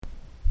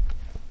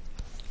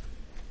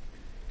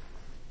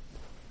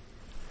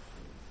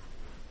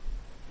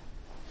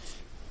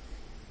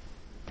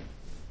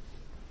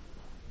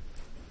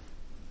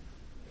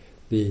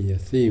The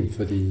theme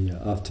for the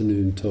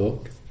afternoon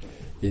talk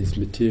is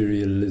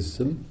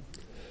materialism,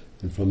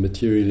 and from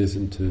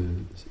materialism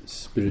to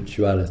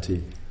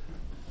spirituality.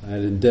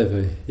 I'll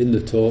endeavour in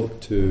the talk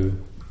to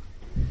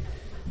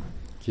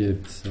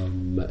give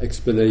some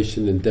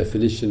explanation and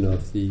definition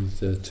of these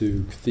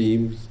two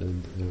themes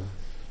and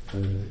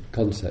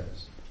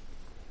concepts.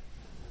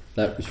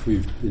 That which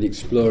we've been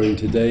exploring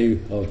today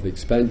of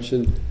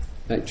expansion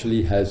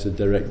actually has a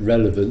direct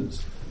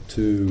relevance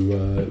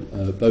to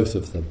both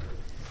of them.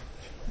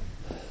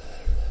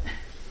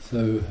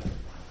 So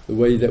the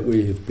way that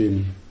we have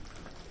been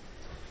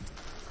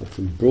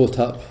often brought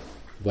up,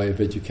 the way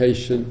of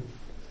education,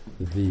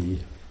 the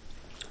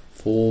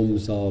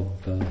forms of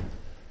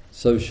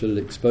social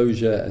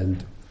exposure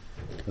and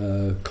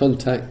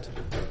contact,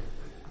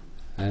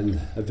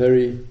 and a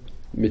very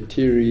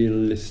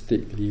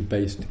materialistically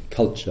based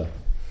culture.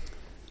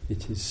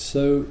 It is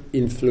so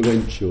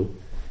influential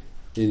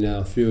in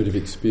our field of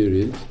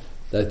experience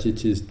that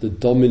it is the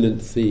dominant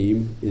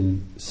theme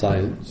in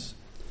science,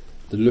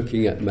 the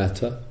looking at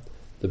matter,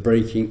 the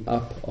breaking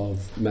up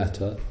of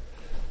matter,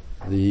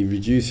 the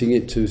reducing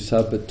it to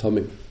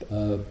subatomic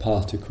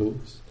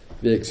particles,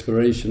 the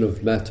exploration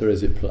of matter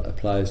as it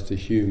applies to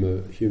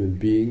human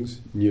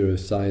beings,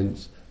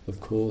 neuroscience,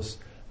 of course,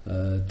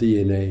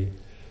 DNA.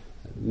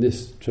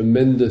 This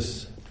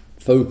tremendous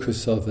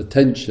focus of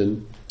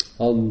attention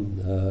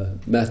on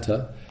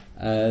matter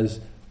as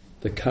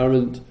the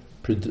current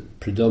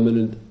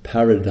predominant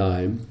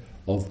paradigm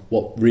of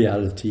what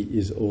reality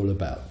is all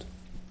about.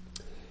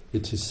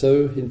 It is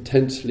so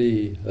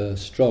intensely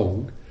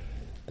strong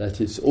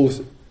that it's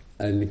also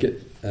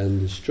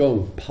and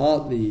strong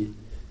partly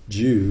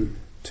due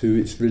to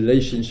its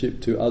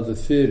relationship to other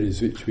theories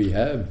which we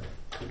have.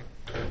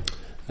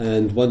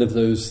 And one of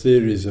those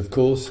theories, of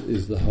course,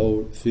 is the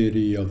whole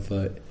theory of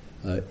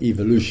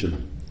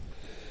evolution.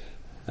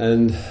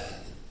 And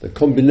the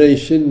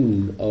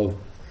combination of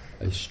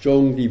a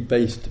strongly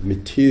based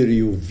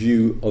material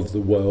view of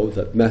the world,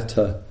 that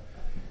matter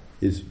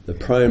is the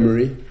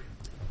primary,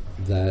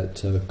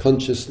 that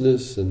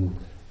consciousness and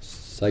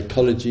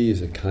psychology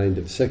is a kind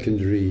of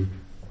secondary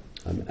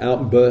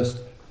outburst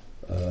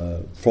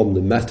from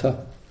the matter.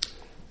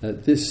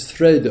 This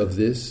thread of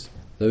this,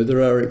 though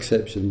there are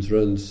exceptions,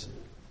 runs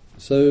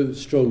so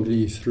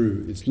strongly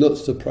through. It's not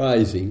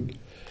surprising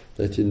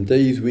that in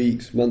days,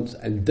 weeks, months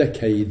and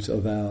decades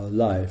of our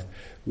life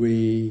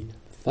we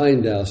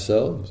find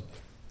ourselves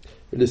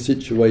in a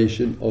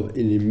situation of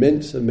an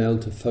immense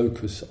amount of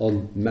focus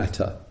on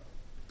matter.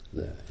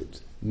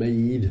 It's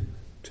made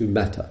to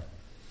matter.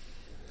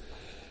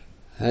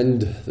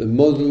 And the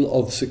model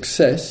of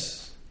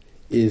success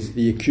is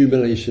the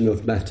accumulation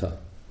of matter.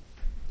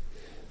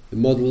 The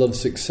model of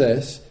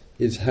success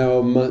is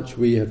how much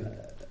we are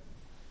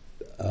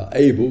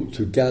able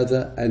to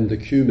gather and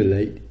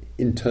accumulate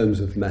in terms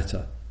of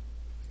matter.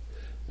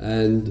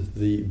 And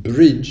the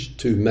bridge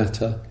to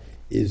matter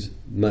is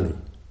money.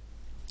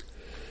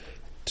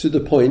 To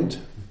the point,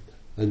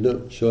 I'm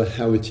not sure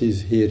how it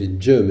is here in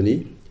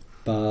Germany,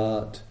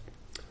 but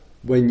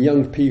when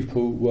young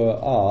people were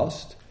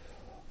asked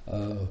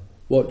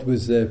what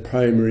was their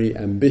primary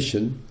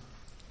ambition,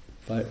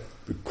 if I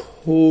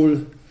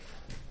recall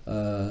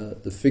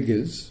the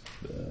figures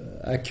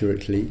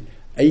accurately,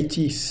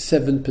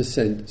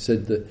 87%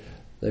 said that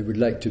they would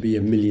like to be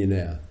a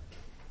millionaire.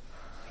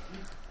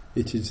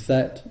 It is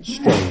that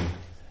strong.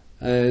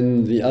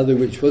 And the other,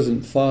 which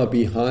wasn't far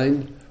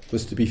behind,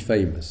 was to be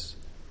famous,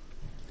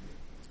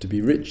 to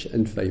be rich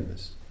and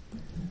famous.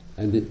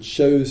 And it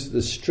shows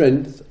the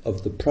strength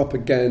of the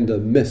propaganda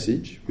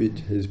message which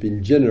has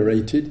been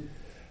generated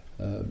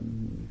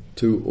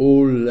to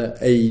all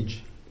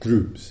age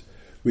groups,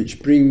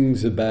 which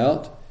brings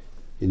about,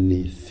 in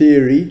the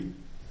theory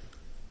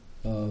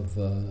of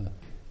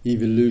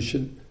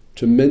evolution,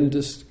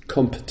 tremendous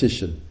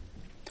competition.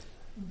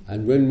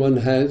 And when one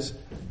has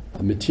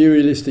a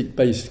materialistic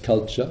based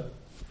culture,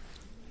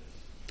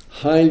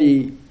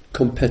 highly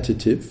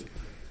competitive,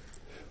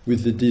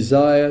 with the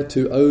desire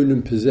to own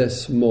and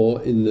possess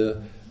more in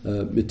the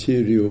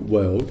material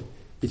world,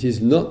 it is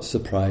not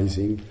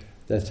surprising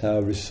that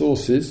our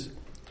resources,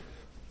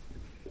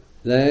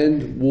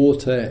 land,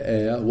 water,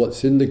 air,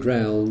 what's in the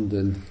ground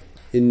and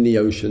in the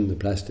ocean, the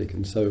plastic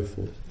and so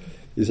forth,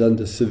 is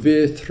under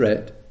severe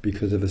threat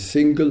because of a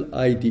single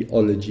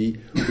ideology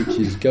which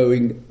is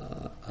going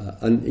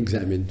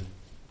unexamined.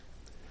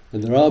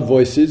 And there are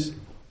voices,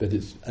 but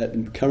it's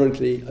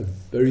currently a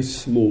very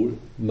small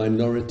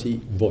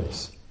minority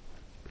voice,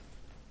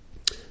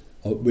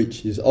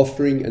 which is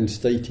offering and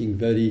stating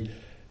very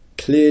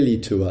clearly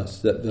to us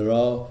that there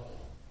are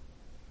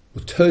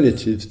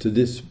alternatives to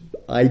this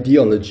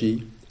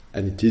ideology,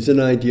 and it is an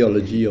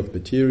ideology of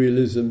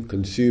materialism,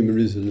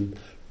 consumerism,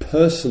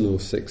 personal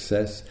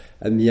success,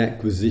 and the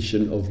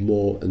acquisition of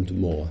more and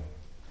more.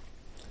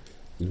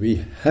 And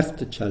we have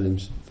to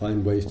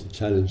find ways to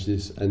challenge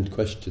this and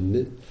question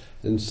it,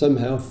 and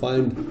somehow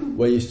find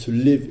ways to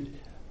live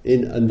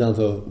in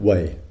another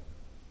way,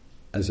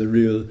 as a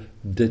real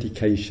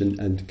dedication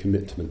and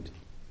commitment.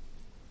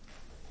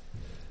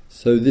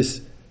 So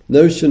this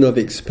notion of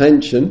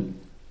expansion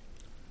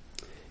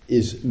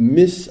is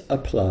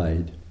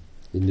misapplied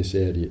in this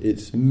area.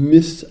 It's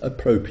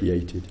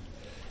misappropriated,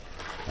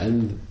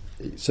 and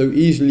it so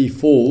easily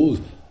falls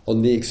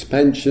on the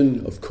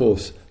expansion, of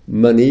course,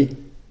 money,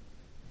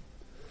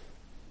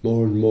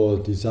 more and more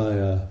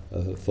desire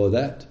for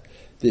that,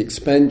 the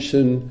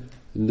expansion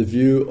and the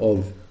view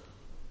of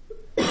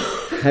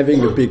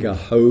having a bigger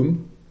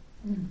home,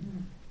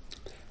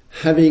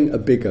 having a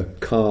bigger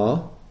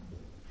car,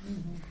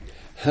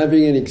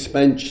 having an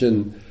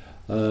expansion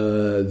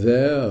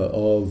there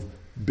of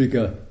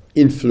bigger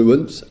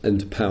influence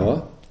and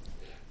power,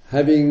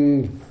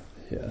 having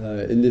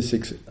in this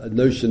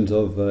notions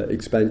of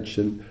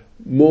expansion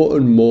more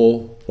and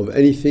more of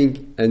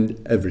anything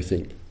and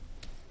everything.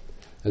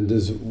 And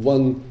as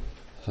one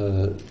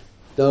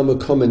Dharma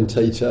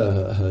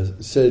commentator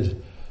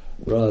said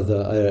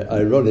rather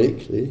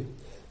ironically,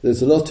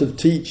 there's a lot of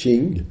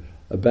teaching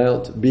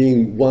about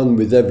being one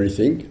with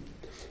everything,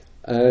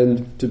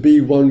 and to be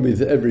one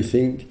with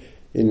everything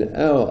in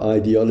our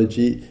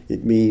ideology,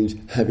 it means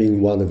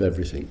having one of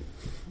everything.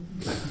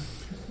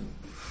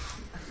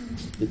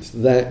 It's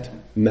that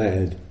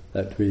mad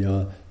that we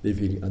are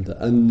living under.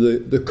 And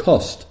the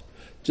cost,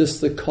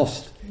 just the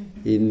cost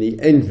in the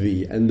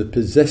envy and the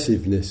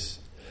possessiveness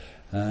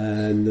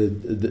and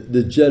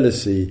the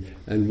jealousy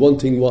and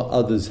wanting what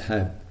others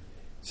have.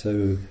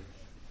 So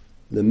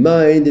the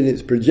mind in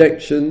its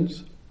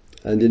projections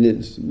and in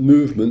its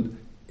movement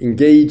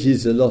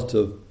engages a lot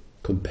of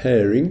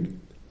comparing.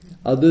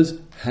 Others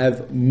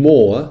have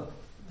more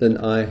than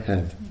I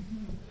have.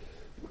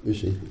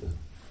 She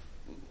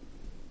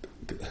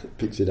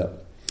picks it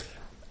up.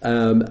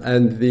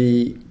 And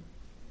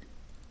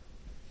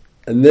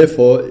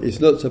therefore it's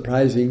not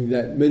surprising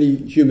that many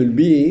human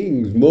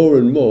beings, more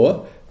and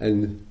more,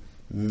 and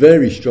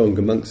very strong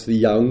amongst the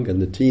young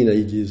and the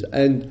teenagers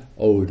and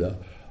older,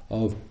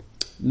 of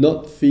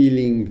not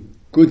feeling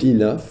good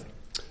enough,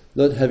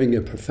 not having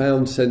a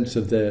profound sense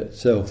of their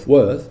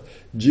self-worth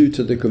due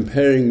to the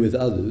comparing with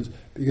others,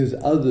 because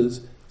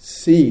others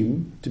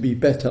seem to be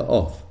better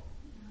off.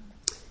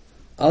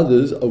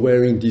 Others are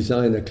wearing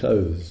designer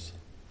clothes.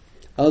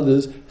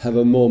 Others have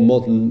a more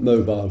modern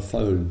mobile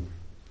phone.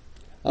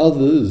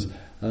 Others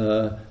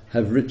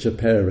have richer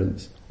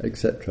parents,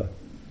 etc.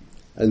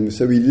 And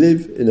so we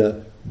live in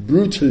a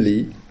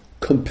brutally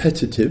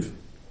competitive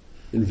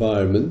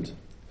environment,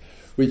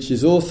 which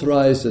is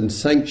authorized and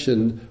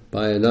sanctioned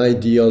by an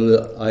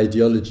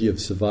ideology of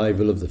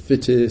survival of the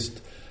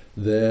fittest,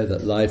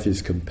 that life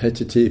is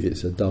competitive,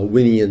 it's a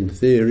Darwinian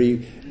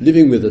theory,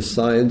 living with a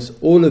science.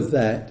 All of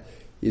that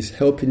is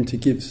helping to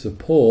give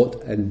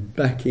support and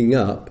backing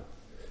up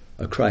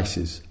a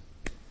crisis.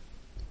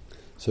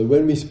 So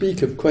when we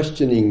speak of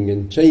questioning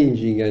and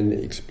changing and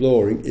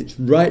exploring, it's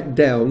right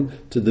down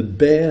to the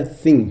bare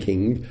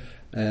thinking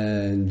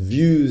and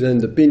views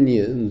and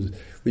opinions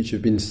which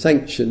have been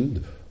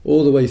sanctioned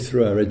all the way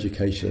through our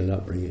education and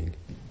upbringing.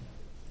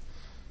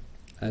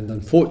 And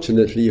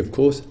unfortunately, of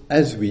course,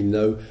 as we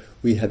know,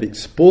 we have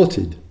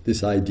exported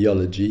this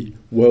ideology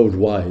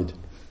worldwide.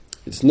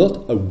 It's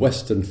not a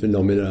Western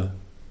phenomena,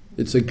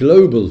 it's a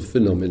global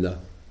phenomena.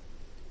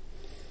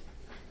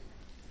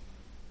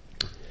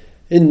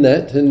 In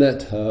that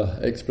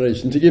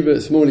exploration, to give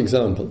a small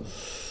example,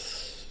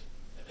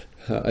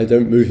 I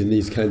don't move in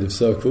these kind of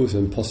circles,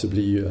 and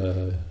possibly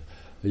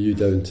you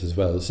don't as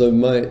well. So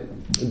my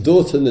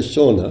daughter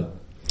Nashona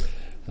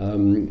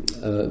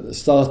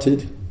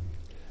started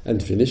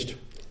and finished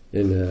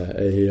in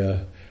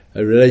a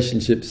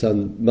relationship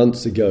some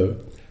months ago,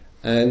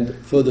 and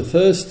for the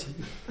first,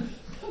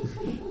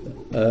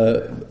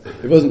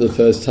 it wasn't the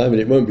first time and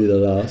it won't be the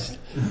last,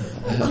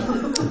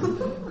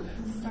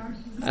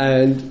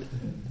 and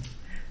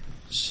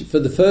for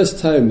the first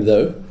time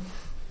though,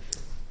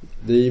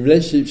 the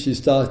relationship she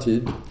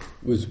started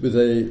was with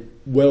a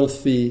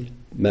wealthy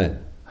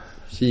man.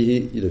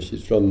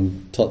 She's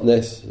from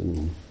Totnes,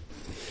 and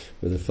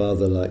with a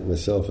father like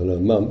myself and her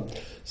mum.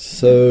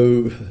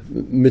 So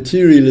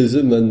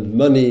materialism and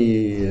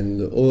money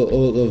and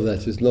all of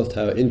that is not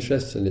our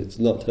interest, and it's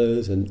not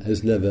hers and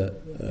has never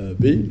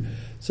been.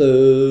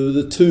 So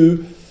the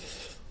two,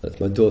 that's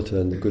my daughter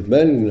and the good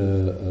man,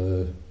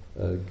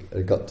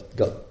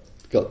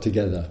 got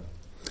together.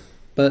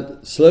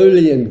 But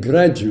slowly and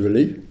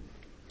gradually,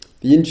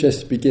 the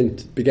interest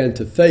began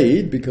to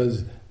fade,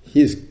 because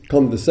his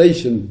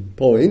conversation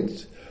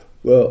points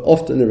were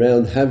often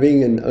around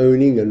having and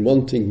owning and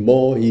wanting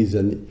more. He's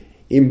an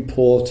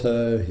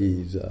importer,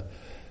 he's a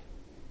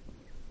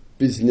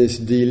business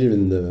dealer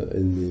in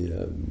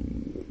the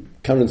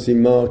currency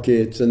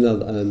markets and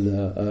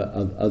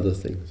other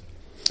things.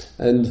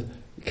 And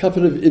a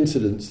couple of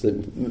incidents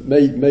that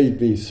made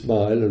me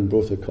smile and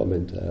brought a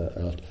comment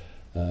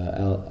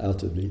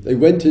out of me. They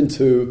went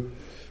into,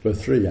 well,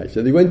 three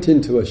actually. They went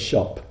into a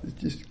shop.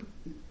 Just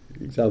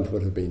an example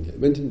what I've been here.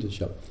 Went into a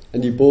shop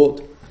and he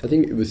bought, I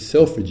think it was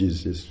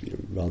Selfridges, this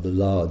rather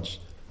large,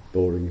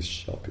 boring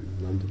shop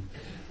in London.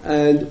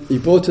 And he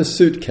bought a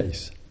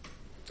suitcase,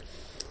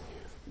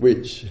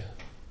 which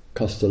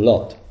cost a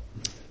lot.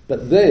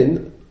 But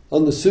then,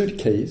 on the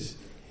suitcase,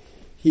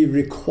 he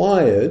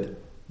required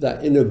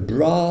that in a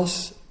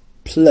brass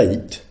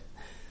plate,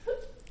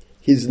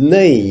 his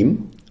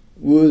name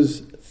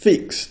was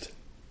fixed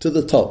to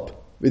the top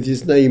with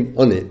his name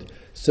on it,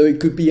 so it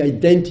could be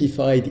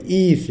identified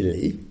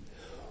easily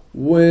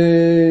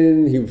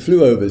when he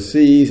flew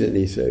overseas and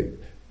his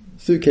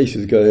suitcase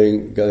was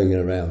going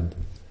around.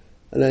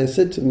 And I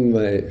said to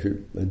my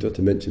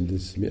daughter mentioned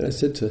this to me, and I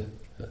said to her,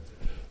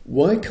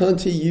 why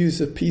can't he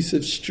use a piece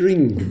of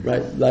string,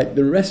 right, like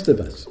the rest of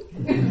us?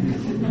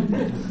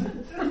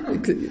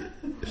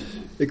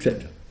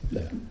 Etc.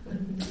 Yeah.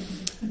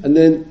 And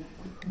then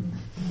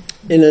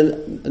in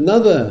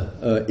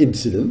another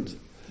incident,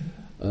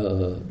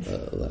 and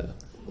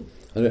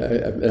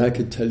I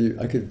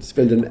could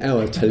spend an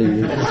hour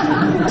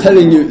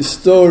telling you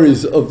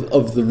stories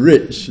of the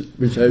rich,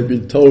 which I've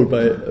been told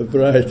by a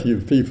variety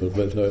of people.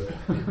 But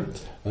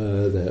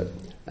there.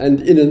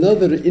 And in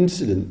another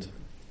incident,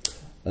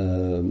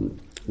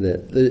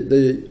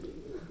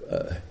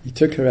 he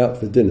took her out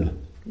for dinner.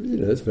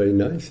 It's very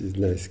nice. He's a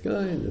nice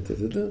guy.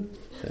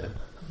 Yeah.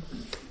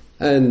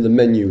 And the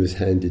menu was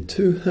handed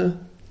to her.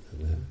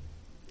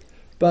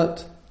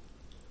 But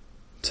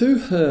to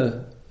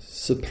her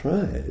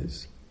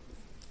surprise,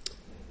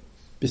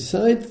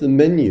 besides the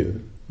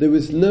menu, there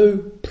was no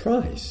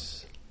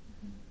price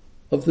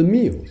of the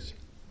meals.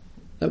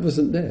 That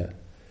wasn't there.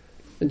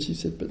 And she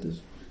said, but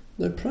there's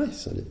no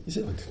price on it. He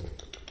said, no.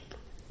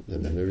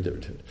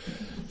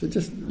 So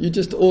you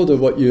just order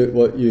what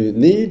you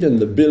need, and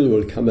the bill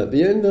will come at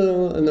the end,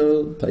 and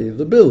I'll pay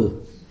the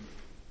bill,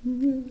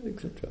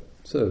 etc.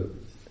 So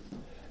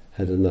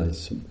had a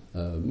nice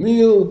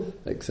meal,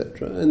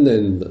 etc. And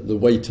then the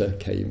waiter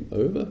came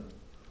over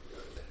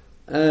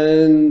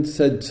and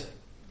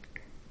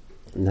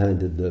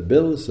handed the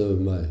bill. So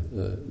my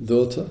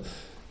daughter,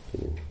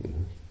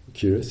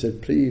 curious,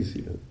 said, "Please,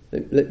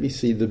 let me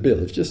see the bill.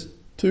 It's just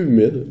 2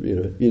 meals,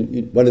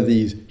 one of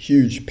these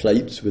huge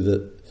plates with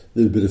a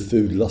little bit of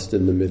food lost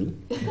in the middle."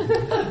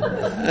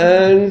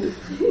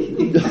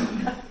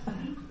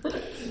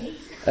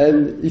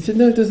 And he said,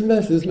 "No, it doesn't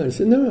matter. He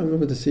said, "No, I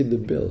want to see the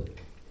bill.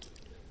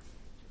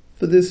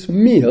 For this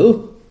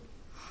meal,"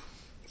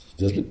 she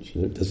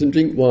doesn't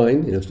drink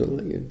wine, it's not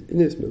like in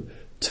this meal,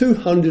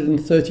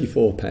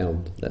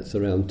 £234. That's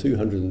around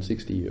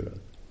 €260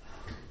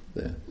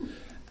 there.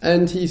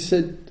 And he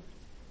said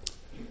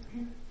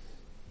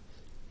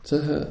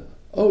to her,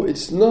 "Oh,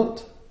 it's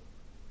not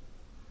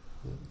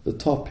the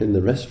top in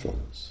the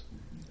restaurants."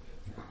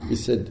 He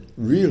said,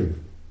 "Real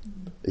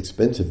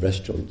expensive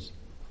restaurants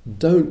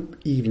don't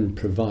even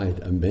provide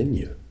a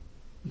menu.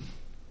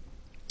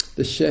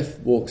 The chef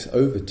walks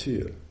over to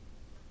you.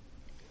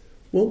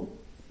 'What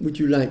would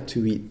you like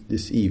to eat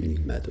this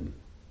evening, madam,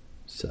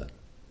 sir?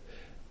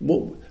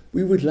 What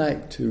we would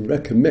like to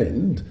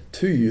recommend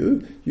to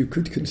you, you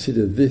could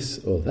consider this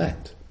or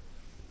that.'"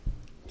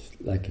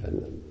 Like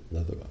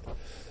another one.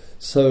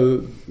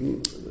 So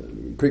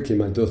quickly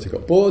my daughter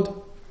got bored,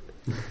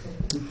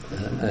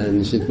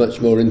 and she's much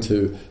more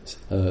into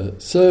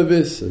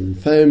service and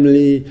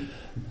family,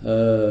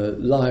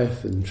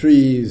 life and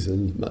trees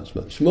and much,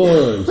 much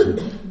more. And she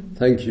said,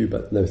 "Thank you,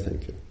 but no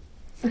thank you."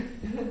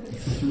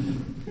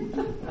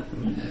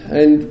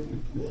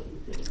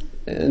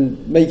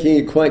 And making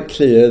it quite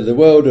clear, the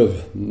world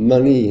of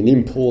money and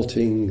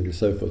importing and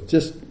so forth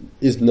just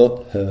is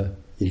not her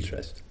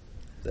interest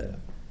there.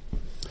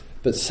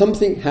 But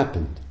something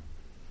happened.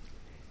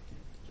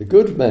 The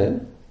good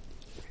man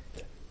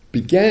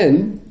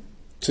began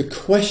to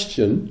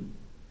question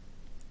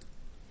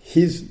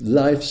his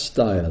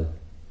lifestyle,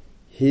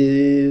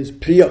 his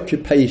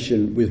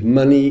preoccupation with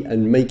money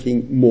and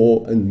making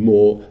more and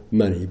more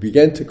money. He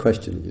began to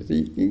question it.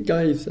 The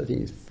guy is, I think,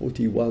 he's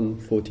 41,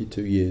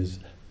 42 years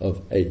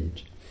of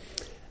age.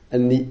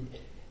 And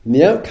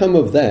the outcome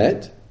of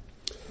that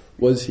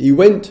was he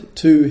went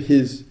to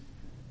his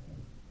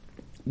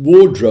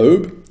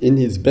wardrobe in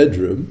his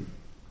bedroom,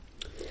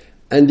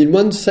 and in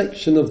one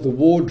section of the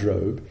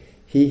wardrobe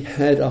he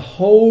had a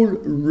whole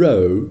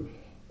row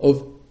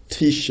of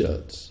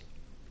T-shirts.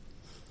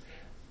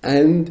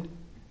 And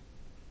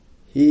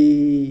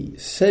he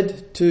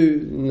said to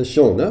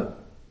Nashona,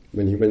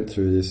 when he went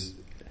through this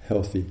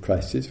healthy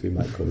crisis, we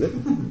might call it,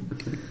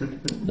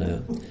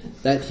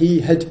 that he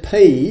had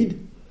paid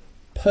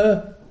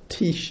per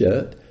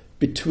T-shirt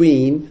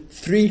between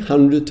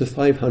 £300 to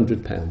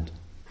 £500.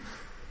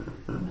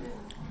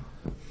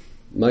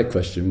 My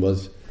question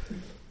was,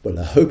 well,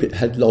 I hope it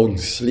had long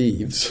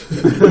sleeves.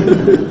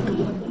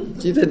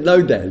 She said,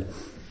 "No, Dad."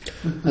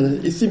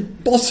 And it's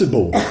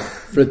impossible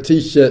for a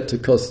T-shirt to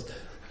cost.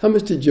 How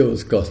much did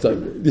yours cost? I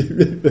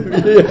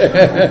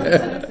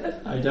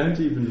don't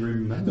even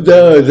remember.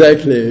 No,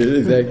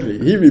 exactly.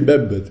 He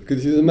remembered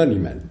because he's a money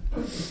man.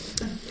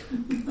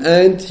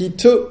 And he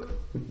took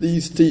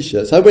these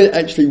T-shirts. I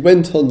actually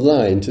went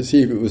online to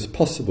see if it was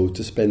possible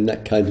to spend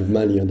that kind of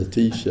money on a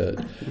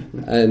T-shirt.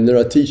 And there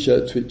are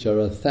T-shirts which are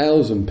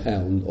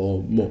 £1,000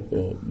 or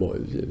more.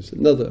 It's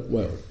another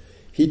world.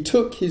 He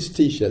took his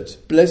T-shirts,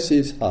 bless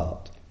his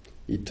heart.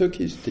 He took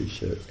his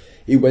T-shirt,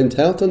 he went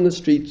out on the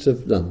streets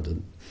of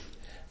London,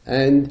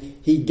 and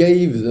he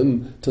gave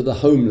them to the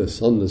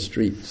homeless on the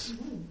streets.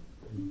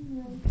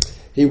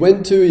 He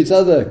went to his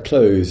other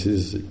clothes,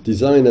 his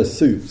designer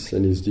suits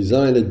and his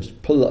designer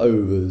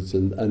pullovers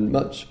and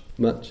much,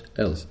 much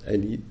else.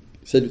 And he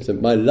said to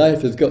them, my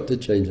life has got to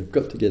change, I've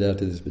got to get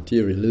out of this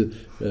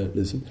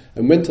materialism,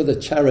 and went to the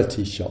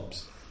charity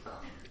shops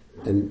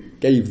and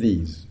gave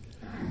these.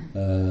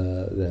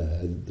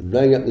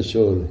 Rang up the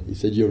shore. He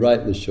said, you're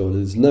right, the shore,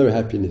 there's no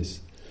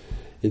happiness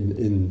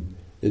in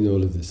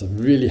all of this. I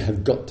really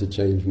have got to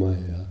change my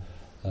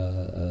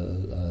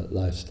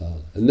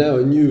lifestyle. And now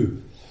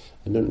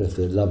I don't know if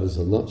they're lovers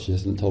or not, she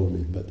hasn't told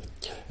me, but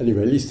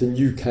anyway, at least a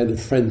new kind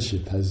of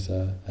friendship has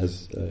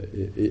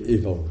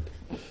evolved.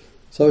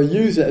 So I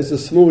use it as a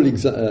small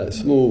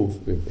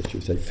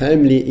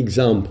family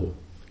example.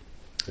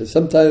 And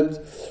sometimes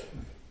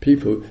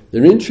people,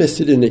 they're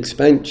interested in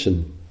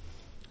expansion,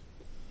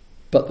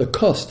 but the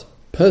cost,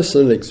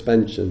 personal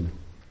expansion,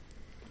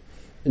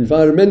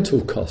 environmental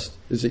cost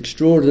is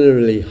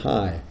extraordinarily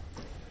high.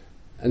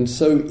 And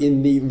so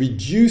in the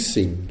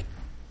reducing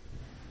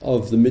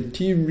of the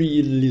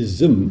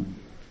materialism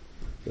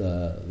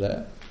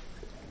there,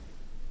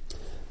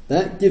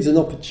 that gives an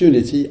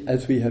opportunity,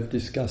 as we have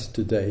discussed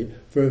today,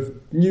 for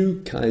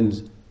new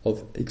kinds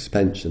of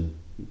expansion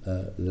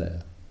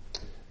there.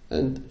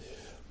 And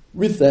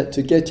with that,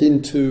 to get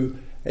into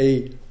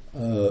a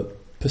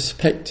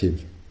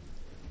perspective.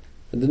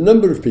 And a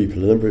number of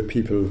people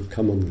who have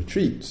come on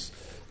retreats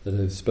that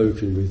I've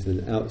spoken with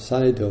and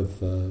outside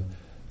of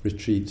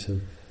retreats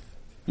are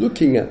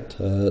looking at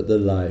the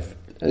life,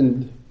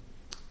 and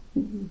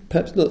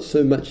perhaps not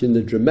so much in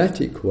the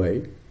dramatic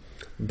way,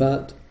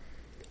 but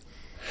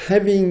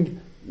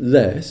having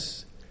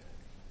less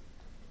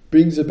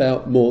brings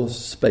about more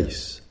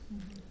space,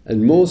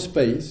 and more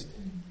space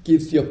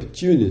gives the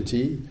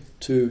opportunity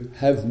to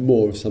have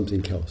more of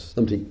something else.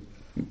 Something,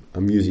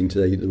 I'm using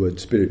today the word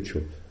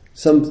spiritual,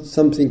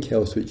 something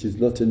else which is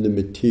not in the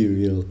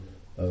material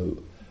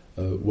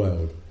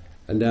world.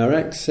 And our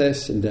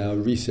access and our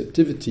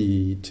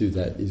receptivity to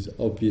that is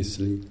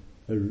obviously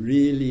a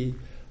really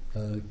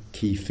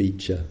key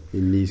feature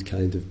in these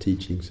kind of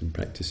teachings and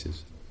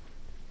practices.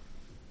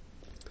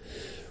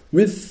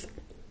 With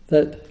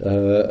that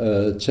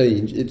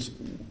change, it's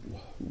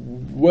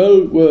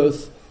well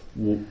worth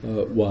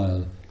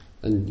while,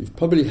 and you've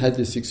probably had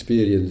this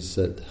experience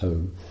at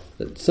home,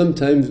 that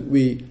sometimes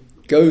we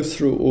go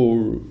through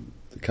all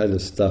the kind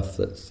of stuff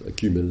that's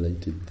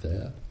accumulated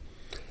there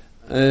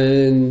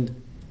and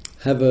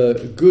have a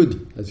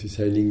good, as we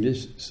say in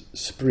English,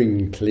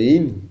 spring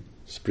clean.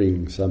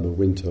 Spring, summer,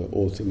 winter,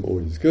 autumn,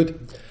 always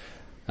good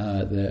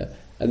there.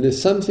 And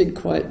there's something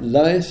quite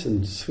nice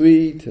and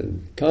sweet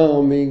and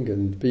calming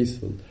and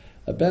peaceful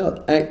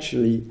about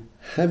actually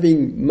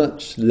having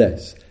much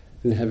less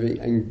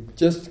and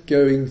just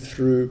going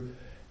through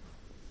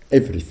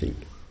everything,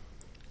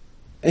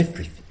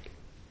 every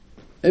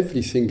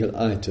single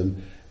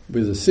item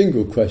with a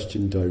single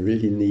question: do I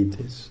really need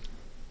this?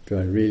 Do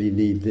I really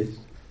need this?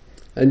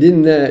 And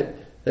in that,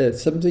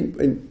 there's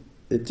something,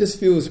 it just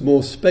feels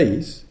more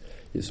space.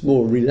 It's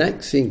more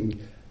relaxing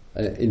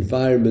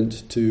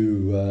environment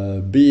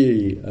to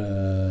be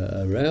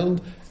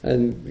around,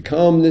 and the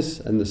calmness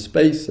and the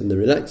space and the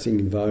relaxing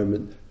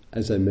environment,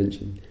 as I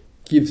mentioned,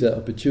 gives that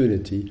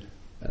opportunity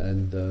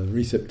and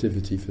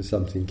receptivity for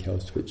something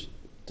else, which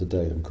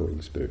today I'm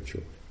calling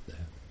spiritual.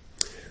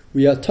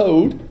 We are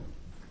told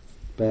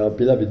by our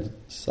beloved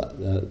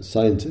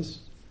scientists,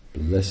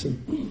 bless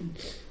them,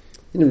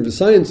 the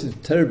science is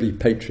terribly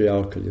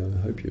patriarchal.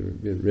 I hope you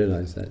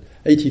realise that.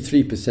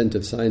 83%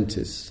 of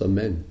scientists are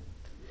men.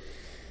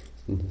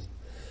 And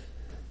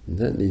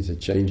that needs a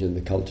change in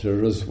the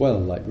culture as well,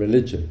 like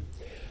religion.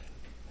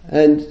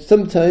 And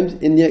sometimes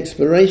in the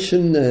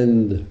exploration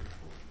and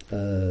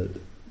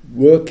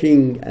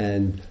working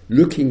and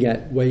looking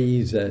at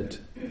ways that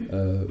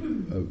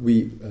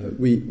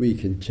we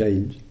can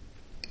change,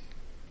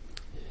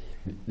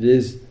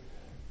 there's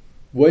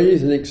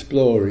ways in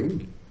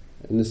exploring.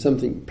 And there's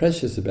something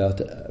precious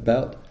about it,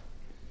 about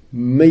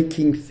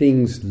making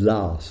things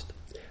last.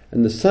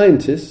 And the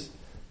scientists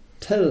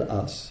tell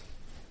us,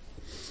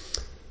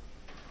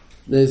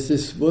 there's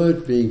this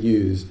word being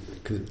used,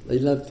 because they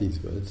love these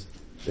words.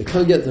 They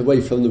can't get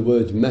away from the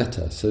word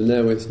matter, so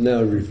now it's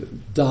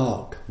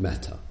dark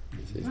matter.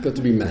 It's got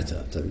to be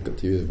matter, so we've got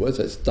to use the words,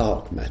 so it's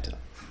dark matter,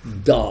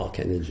 dark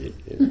energy.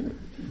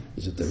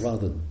 It's just a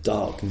rather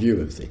dark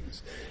view of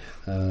things.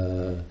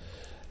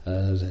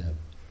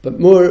 But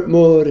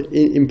more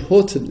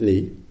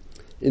importantly,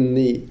 in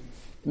the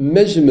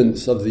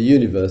measurements of the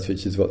universe,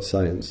 which is what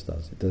science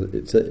does.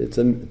 It's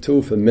a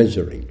tool for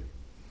measuring.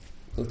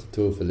 Not a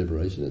tool for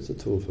liberation, it's a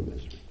tool for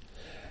measuring.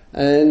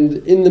 And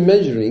in the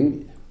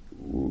measuring,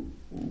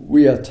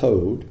 we are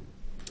told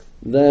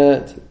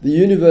that the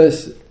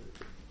universe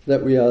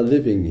that we are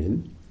living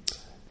in,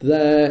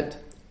 that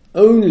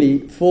only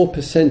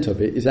 4% of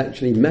it is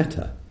actually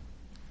matter.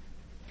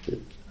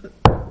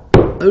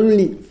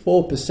 Only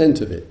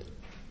 4% of it.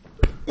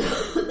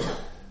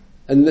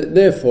 And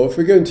therefore, if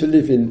we're going to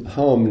live in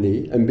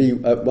harmony and be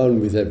at one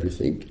with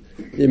everything,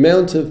 the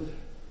amount of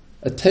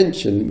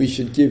attention we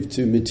should give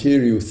to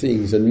material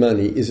things and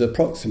money is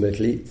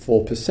approximately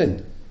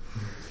 4%.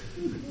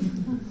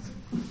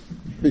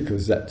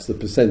 Because that's the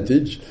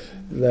percentage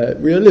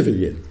that we are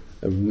living in,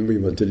 and we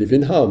want to live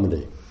in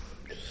harmony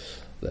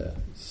there.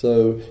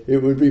 So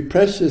it would be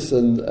precious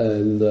and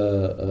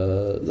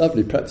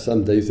lovely. Perhaps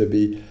some days there'll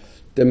be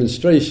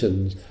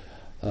demonstrations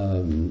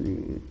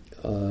on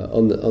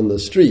the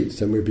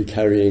streets, and we'll be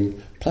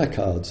carrying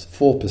placards.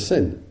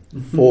 4%,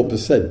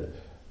 4%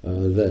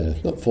 there,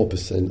 not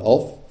 4%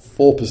 off,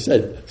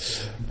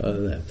 4%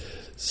 there.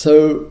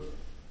 So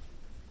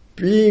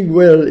being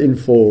well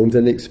informed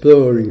and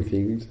exploring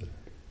things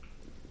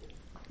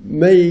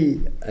may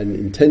and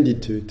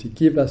intended to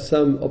give us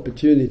some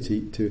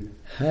opportunity to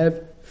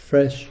have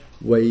fresh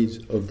ways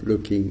of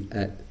looking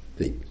at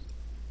things.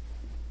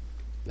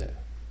 There.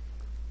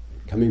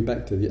 Coming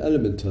back to the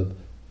element of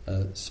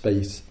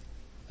space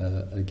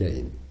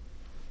again.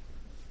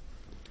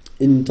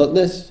 In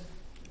Totnes,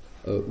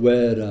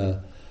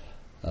 where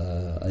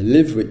I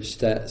live, which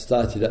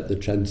started at the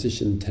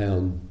transition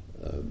town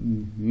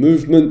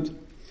movement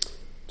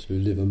to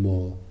live a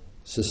more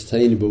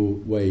sustainable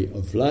way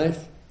of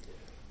life,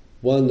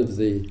 one of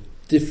the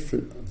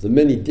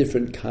many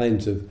different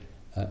kinds of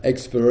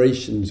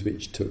explorations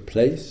which took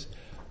place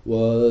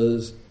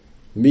was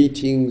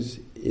meetings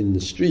in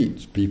the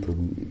streets, people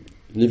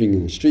living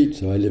in the street.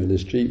 So I live in a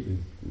street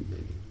with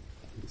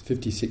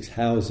 56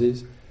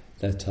 houses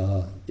that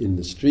are in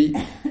the street,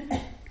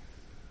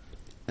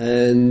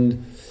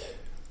 and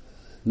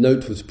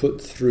note was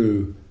put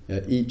through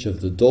each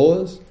of the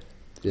doors.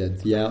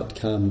 The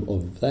outcome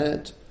of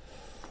that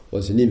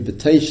was an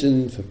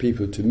invitation for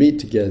people to meet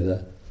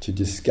together to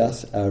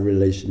discuss our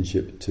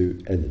relationship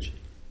to energy.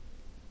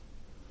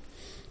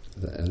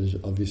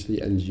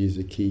 Obviously, energy is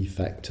a key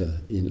factor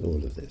in all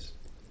of this.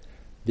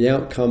 The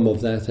outcome of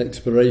that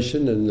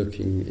exploration and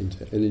looking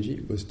into energy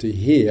was to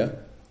hear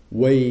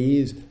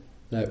ways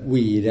that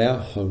we in our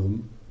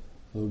home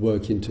are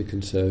working to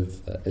conserve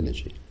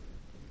energy.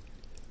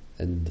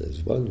 And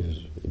there's one who's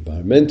an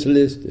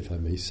environmentalist, if I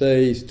may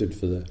say, stood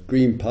for the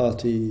Green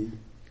Party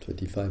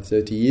 25,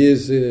 30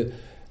 years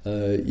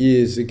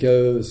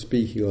ago,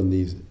 speaking on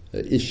these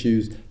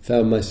issues,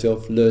 found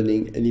myself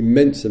learning an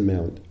immense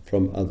amount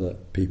from other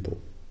people.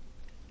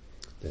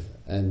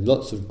 And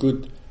lots of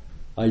good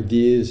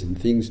ideas and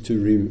things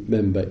to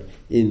remember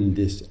in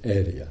this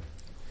area.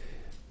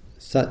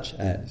 Such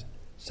as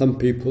some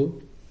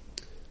people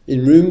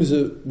in rooms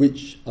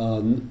which are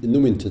in the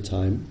winter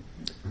time,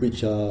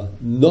 which are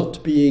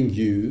not being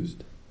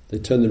used, they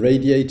turn the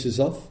radiators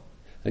off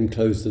and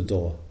close the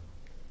door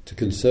to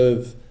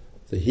conserve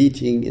the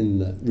heating in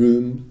the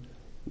room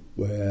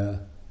where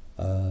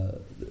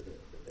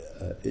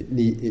it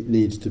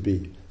needs to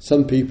be.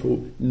 Some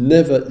people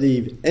never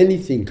leave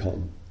anything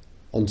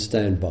on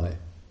standby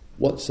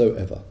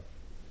whatsoever.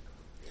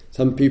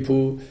 Some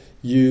people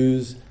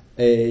use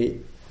a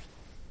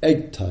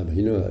egg timer,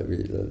 you know, a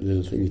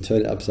little thing, you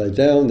turn it upside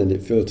down and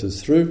it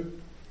filters through.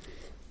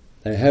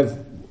 They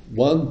have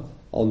one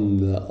on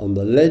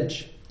the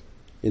ledge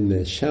in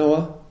their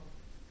shower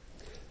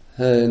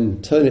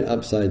and turn it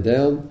upside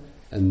down,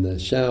 and the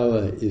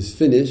shower is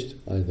finished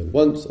either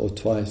once or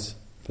twice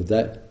for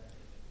that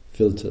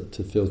filter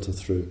to filter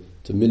through,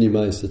 to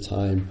minimise the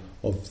time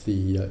of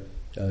the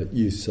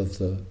use of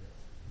the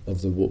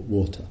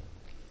water.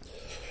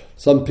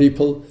 Some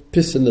people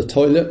piss in the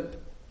toilet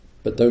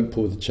but don't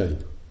pull the chain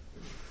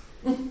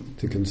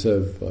to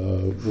conserve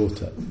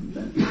water.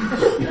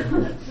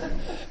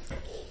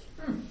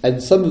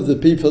 And some of the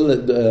people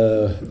that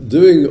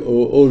doing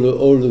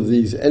all of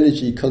these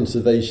energy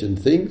conservation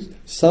things,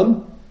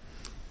 some,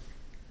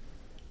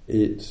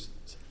 it's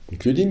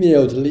including the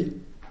elderly,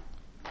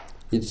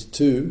 it's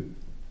to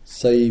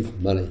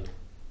save money.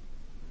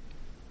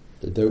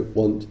 They don't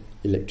want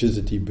high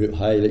electricity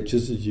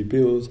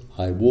bills,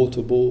 high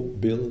water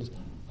bills,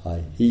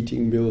 high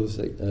heating bills,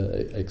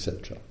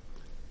 etc.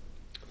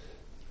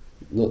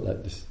 Not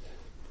that you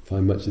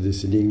find much of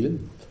this in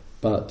England,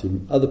 but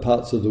in other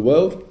parts of the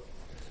world,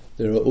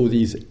 there are all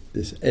this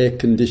air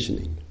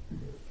conditioning.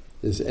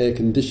 There's air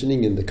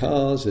conditioning in the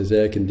cars, there's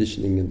air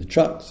conditioning in the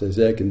trucks, there's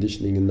air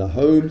conditioning in the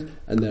homes,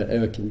 and there are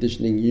air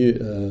conditioning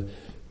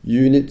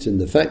units in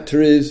the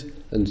factories,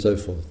 and so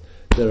forth.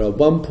 There are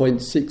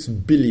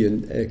 1.6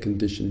 billion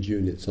air-conditioned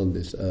units on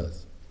this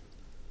earth.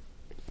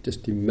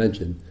 Just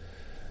imagine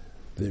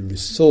the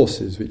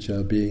resources which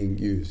are being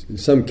used. In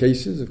some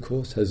cases, of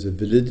course, has a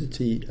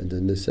validity and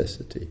a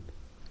necessity.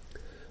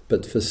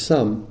 But for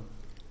some,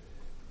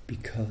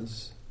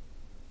 because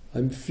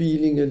I'm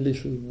feeling a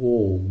little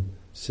warm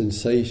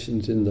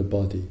sensations in the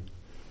body,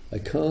 I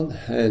can't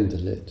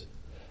handle it.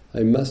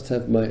 I must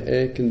have my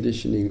air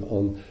conditioning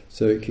on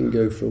so it can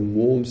go from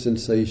warm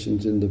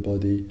sensations in the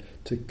body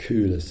to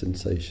cooler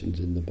sensations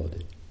in the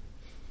body.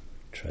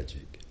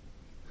 Tragic.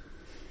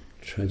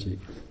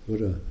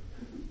 What a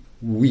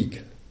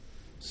weak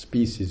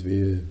species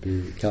we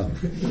become.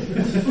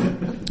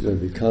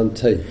 We can't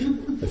take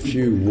a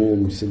few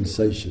warm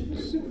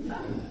sensations,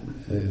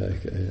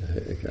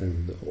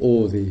 and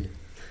all the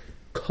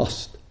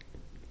cost,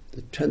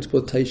 the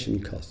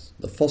transportation costs,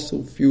 the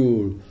fossil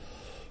fuel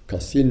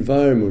costs, the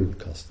environment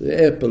cost, the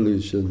air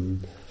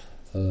pollution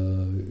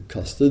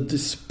cost, the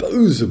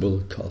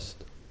disposable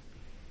cost.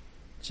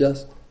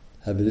 Just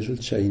have a little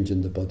change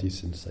in the body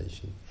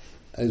sensation.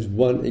 As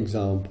one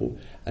example,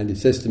 and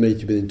it's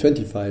estimated within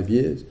 25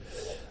 years,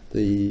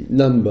 the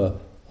number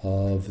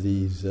of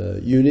these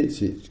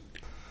units is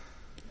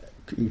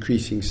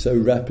increasing so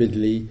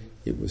rapidly,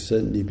 it will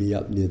certainly be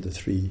up near the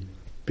 3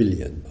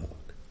 billion mark.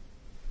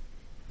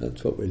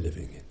 That's what we're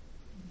living in.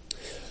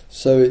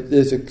 So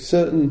there's a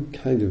certain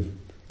kind of,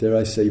 dare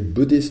I say,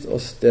 Buddhist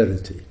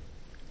austerity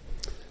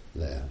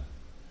there.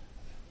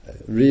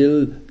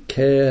 Real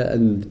care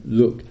and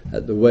look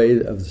at the way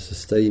of the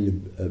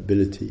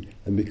sustainability.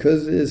 And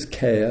because there's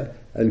care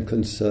and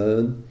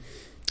concern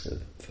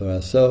for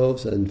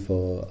ourselves and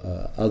for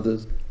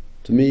others,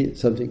 to me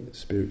it's something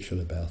spiritual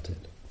about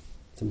it.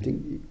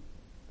 Something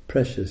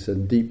precious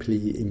and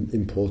deeply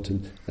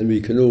important, and we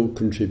can all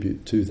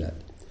contribute to that.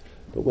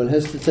 But one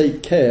has to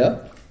take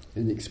care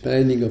in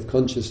expanding of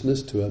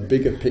consciousness to a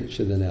bigger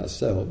picture than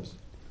ourselves.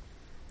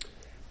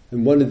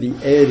 And one of the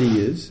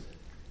areas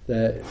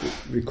that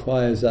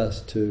requires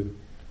us to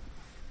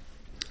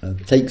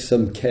take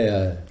some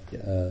care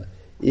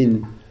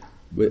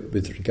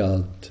with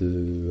regard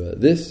to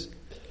this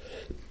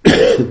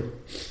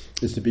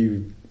is to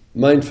be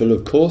mindful,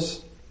 of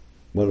course.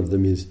 One of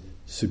them is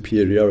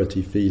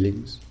superiority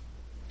feelings,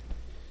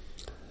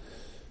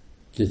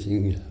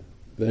 getting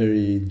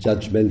very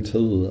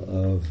judgmental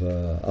of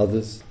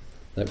others.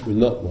 That will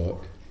not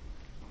work.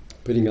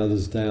 Putting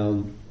others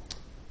down,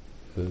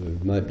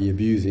 might be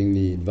abusing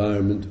the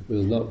environment,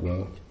 will not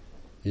work.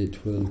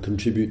 It will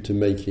contribute to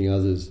making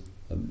others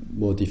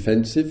more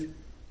defensive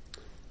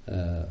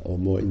or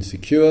more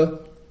insecure,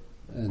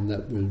 and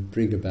that will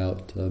bring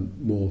about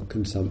more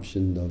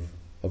consumption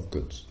of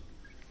goods.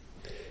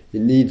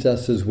 It needs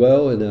us as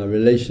well in our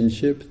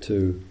relationship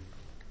to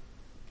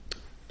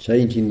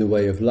changing the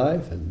way of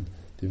life and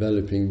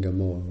developing a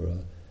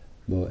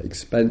more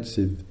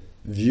expansive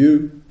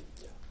view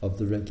of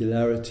the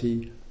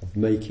regularity of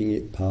making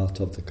it part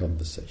of the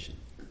conversation.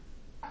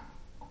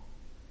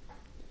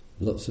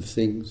 Lots of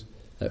things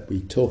that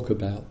we talk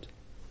about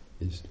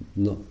is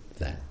not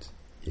that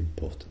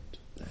important.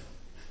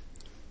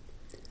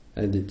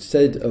 And it's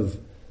said of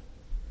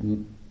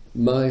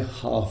my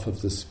half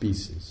of the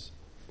species,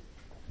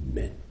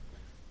 men,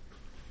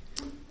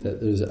 that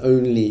there's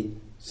only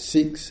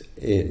 6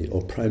 areas,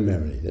 or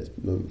primarily, let's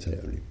not say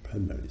only,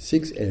 primarily,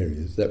 6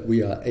 areas that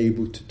we are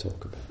able to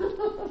talk about.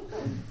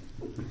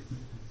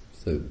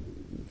 So,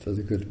 for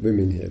the good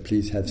women here,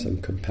 please have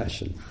some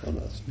compassion on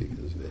us,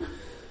 because we're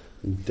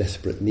in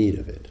desperate need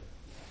of it.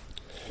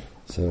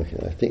 So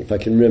I think if I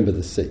can remember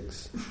the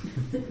 6: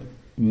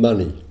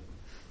 money,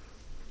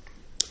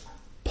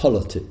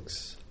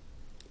 politics,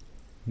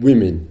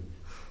 women,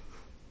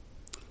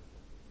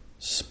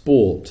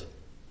 sport,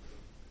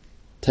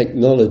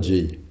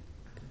 technology,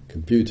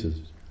 computers,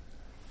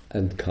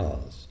 and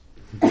cars.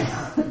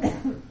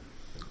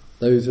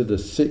 Those are the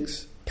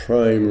 6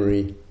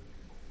 primary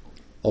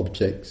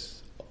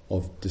objects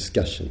of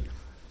discussion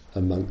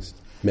amongst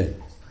men.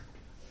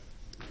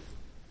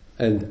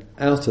 And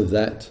out of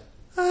that,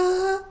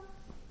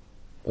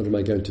 what am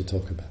I going to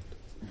talk about?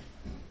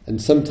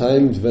 And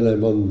sometimes when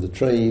I'm on the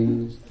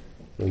trains,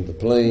 on the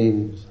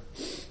planes,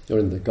 or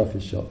in the coffee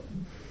shop,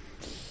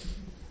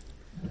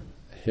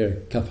 I hear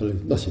a couple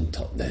of, not in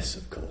Totnes,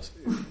 of course.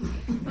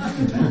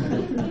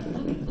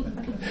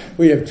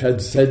 We have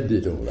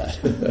transcended all that.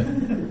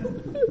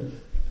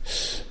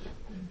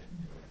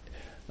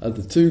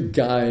 The 2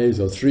 guys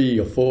or 3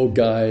 or 4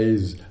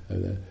 guys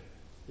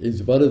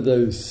is one of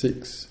those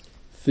 6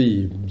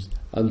 themes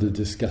under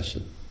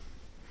discussion.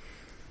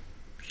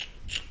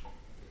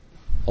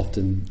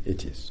 Often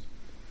it is.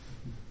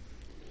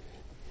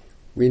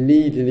 We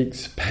need an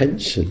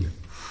expansion.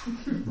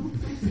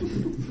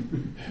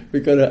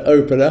 We've got to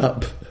open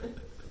up.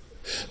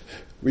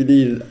 We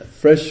need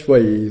fresh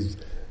ways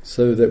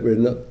so that we're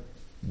not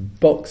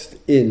boxed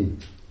in.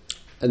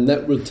 And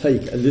that will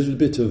take a little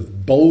bit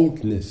of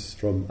boldness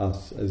from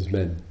us as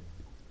men.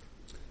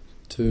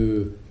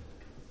 To,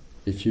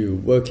 if you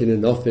work in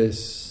an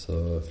office,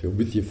 or if you're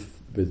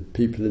with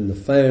people in the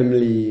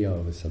family,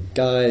 or with some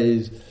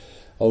guys,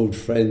 old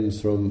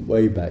friends from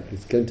way back,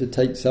 it's going to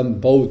take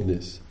some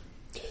boldness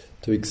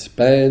to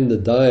expand the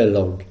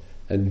dialogue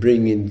and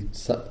bring in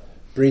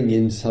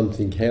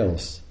something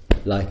else,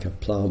 like a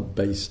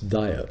plant-based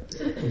diet.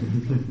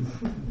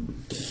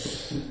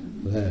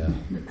 There.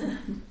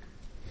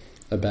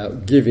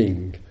 About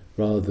giving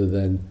rather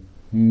than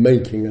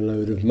making a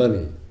load of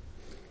money,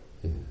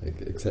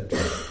 etc.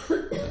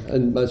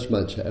 And much,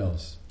 much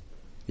else.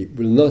 It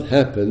will not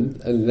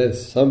happen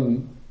unless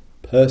some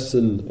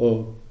person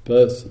or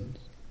persons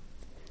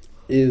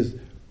is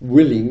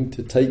willing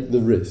to take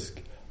the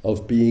risk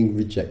of being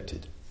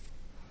rejected.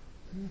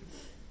 A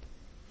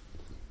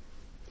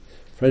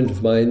friend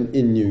of mine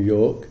in New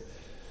York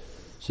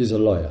she's a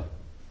lawyer.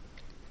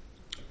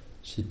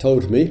 She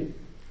told me,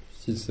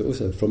 she's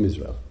also from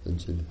Israel, and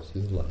she's a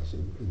lawyer,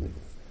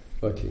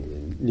 working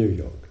in New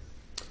York.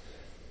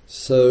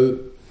 So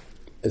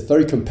it's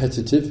very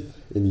competitive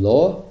in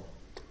law,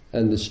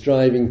 and they're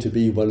striving to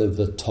be one of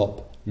the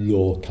top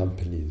law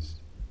companies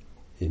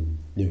in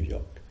New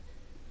York.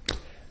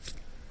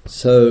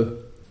 So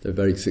they're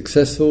very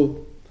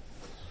successful.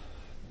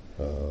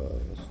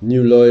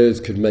 New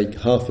lawyers could make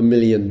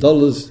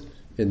 $500,000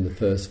 in the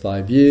first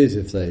 5 years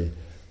if they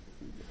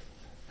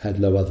had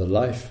no other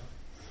life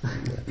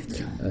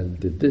and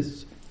did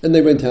this. And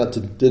they went out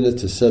to dinner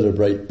to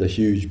celebrate the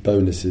huge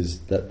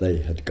bonuses that they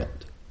had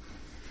got.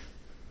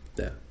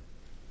 There.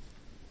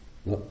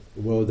 Not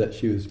the world that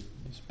she was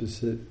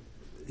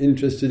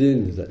interested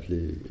in has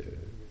actually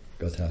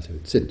got out of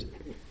it since.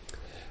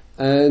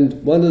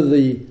 And one of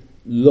the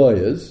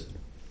lawyers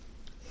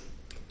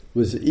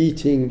was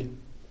eating,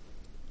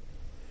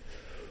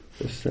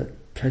 what's that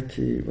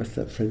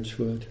French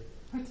word?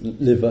 Pâté.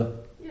 Liver.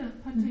 Yeah,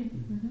 pâté.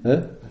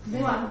 Huh?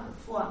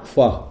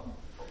 Foie.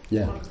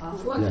 Yeah.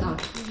 Foie gras.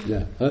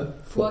 Yeah. Huh?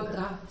 Foie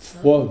gras.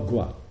 Foie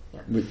gras,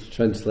 Yeah. which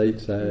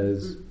translates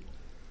as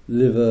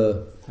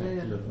liver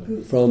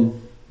Goose.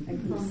 from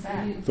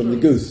the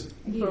goose.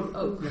 From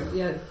oak.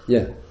 Yeah.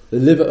 Yeah, the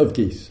liver of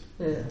geese.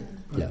 Yeah.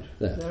 Yeah,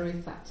 there. Very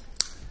fat.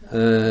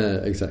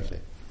 Exactly.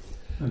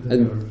 And they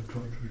And- are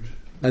tortured.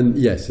 And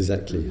yes,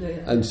 exactly. Yeah.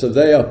 And so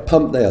they are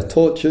pumped, they are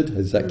tortured,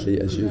 exactly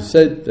as you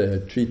said. They are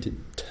treated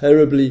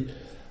terribly.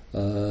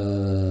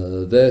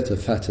 There to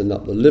fatten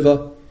up the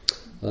liver.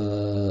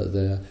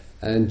 There,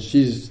 and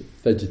she's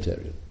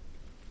vegetarian.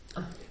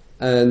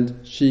 And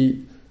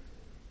she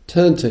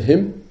turned to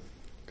him,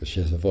 because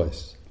she has a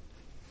voice,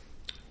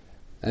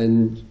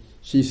 and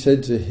she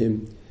said to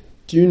him,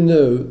 "Do you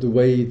know the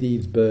way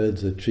these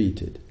birds are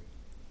treated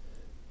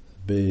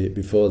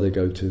before they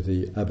go to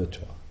the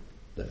abattoir?"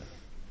 There.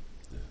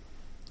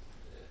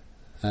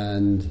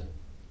 And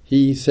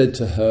he said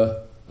to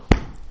her,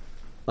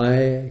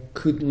 "I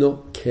could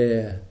not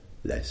care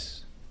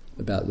less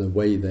about the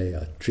way they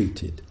are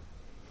treated,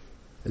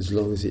 as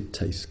long as it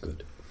tastes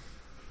good."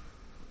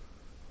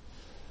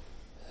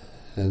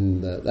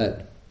 And at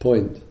that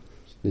point,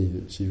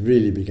 she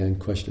really began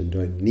questioning,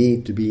 do I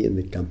need to be in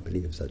the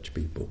company of such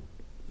people?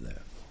 No.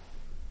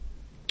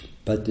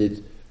 But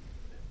it's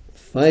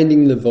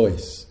finding the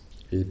voice,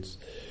 it's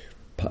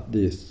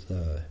this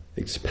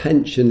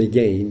expansion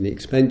again, the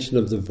expansion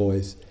of the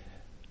voice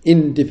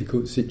in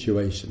difficult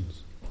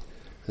situations.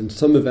 And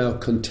some of our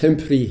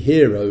contemporary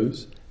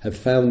heroes have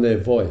found their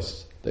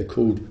voice. They're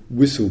called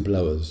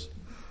whistleblowers.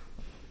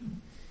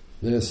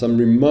 There are some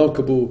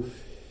remarkable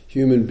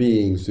human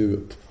beings who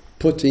are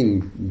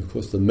putting, of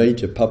course, the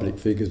major public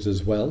figures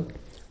as well,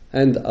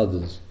 and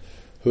others,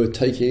 who are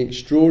taking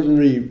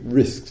extraordinary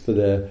risks for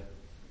their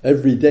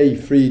everyday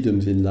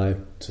freedoms in life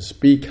to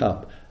speak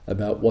up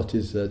about what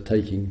is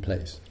taking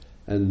place.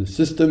 And the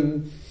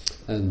system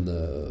and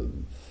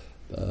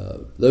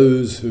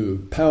those who are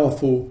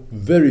powerful,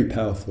 very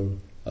powerful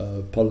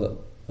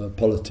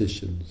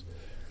politicians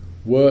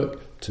work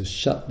to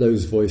shut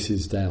those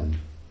voices down.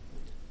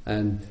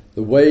 And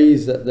the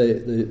ways that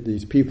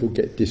these people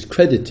get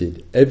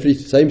discredited,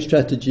 same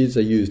strategies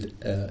are used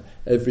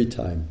every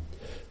time.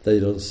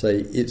 They'll say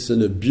it's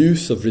an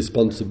abuse of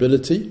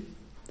responsibility,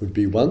 would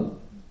be one.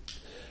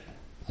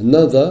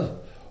 Another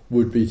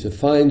would be to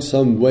find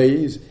some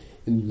ways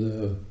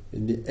in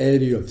the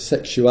area of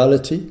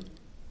sexuality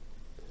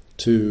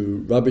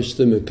to rubbish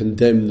them and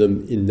condemn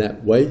them in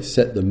that way,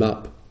 set them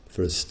up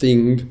for a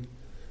sting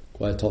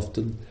quite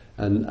often.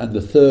 And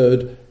the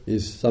third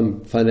is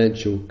some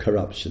financial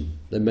corruption.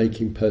 They're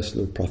making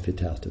personal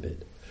profit out of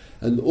it.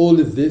 And all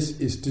of this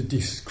is to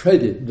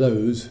discredit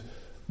those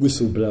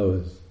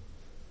whistleblowers,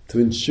 to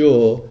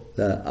ensure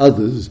that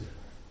others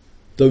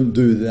don't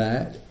do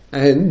that,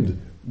 and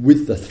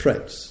with the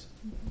threats,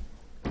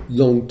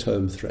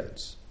 long-term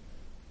threats.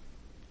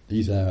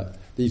 These are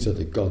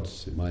the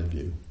gods, in my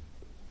view,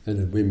 and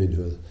the women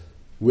who are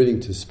willing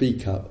to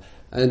speak up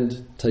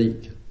and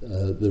take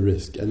the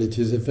risk. And it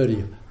is a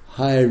very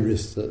high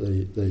risk that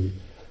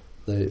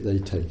they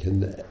take,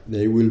 and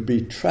they will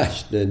be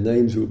trashed. Their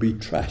names will be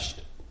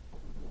trashed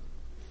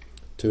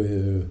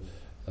to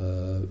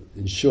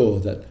ensure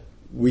that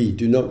we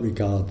do not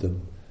regard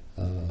them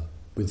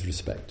with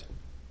respect.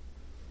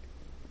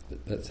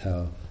 That's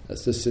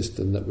the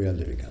system that we are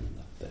living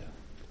under there.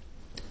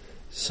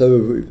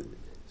 So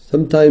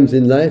sometimes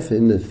in life,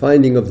 in the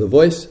finding of the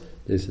voice,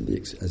 there's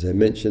as I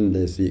mentioned,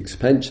 there's the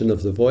expansion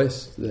of the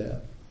voice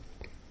there,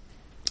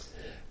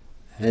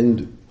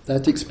 and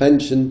that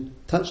expansion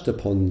touched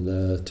upon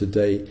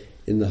today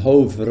in the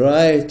whole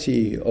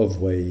variety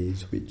of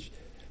ways, which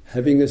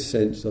having a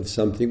sense of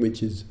something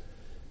which is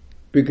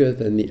bigger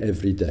than the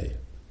everyday.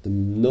 The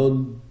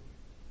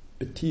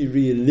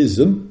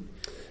non-materialism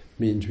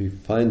means we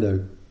find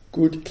a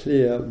good,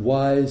 clear,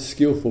 wise,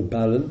 skillful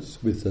balance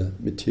with the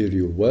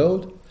material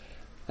world,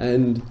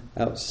 and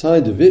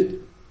outside of it,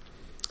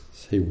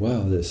 say,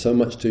 wow, there's so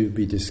much to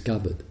be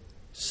discovered,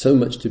 so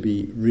much to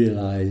be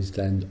realised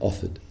and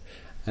offered.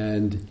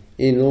 And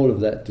in all of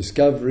that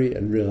discovery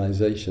and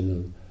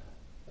realization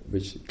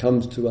which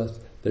comes to us,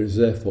 there is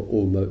therefore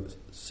almost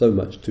so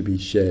much to be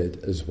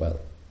shared as well.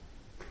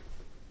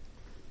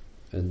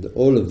 And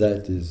all of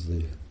that is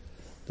the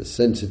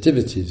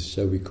sensitivities,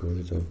 shall we call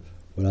it, of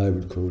what I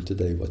would call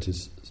today what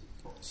is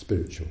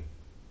spiritual.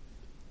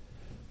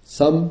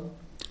 Some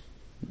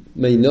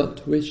may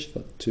not wish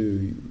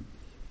to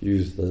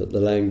use the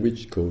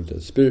language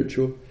called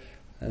spiritual,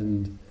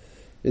 and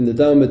in the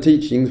Dharma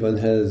teachings one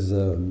has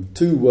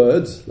two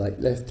words like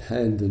left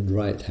hand and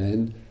right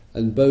hand,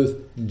 and both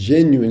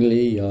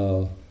genuinely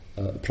are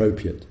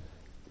appropriate.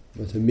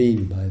 What I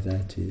mean by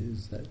that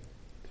is that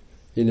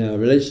in our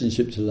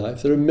relationship to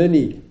life there are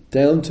many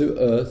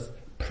down-to-earth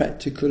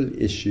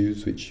practical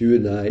issues which you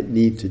and I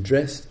need to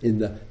address in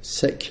the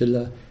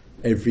secular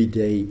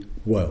everyday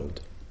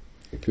world,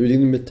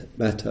 including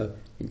matter,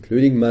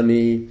 including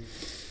money,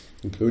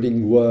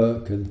 including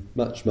work, and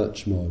much,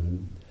 much more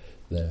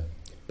there.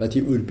 But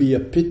it would be a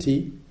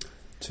pity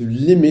to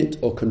limit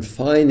or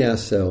confine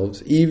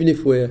ourselves, even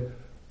if we're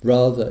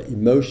rather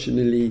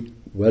emotionally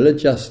well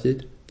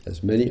adjusted,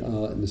 as many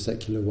are in the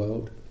secular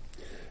world,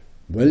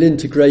 well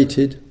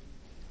integrated,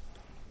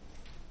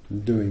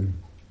 doing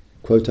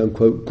quote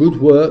unquote good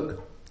work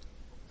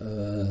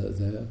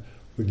there,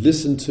 would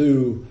listen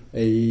to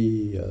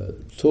a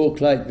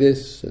talk like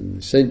this and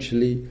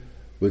essentially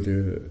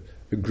would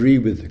agree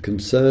with the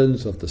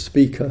concerns of the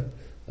speaker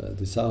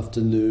this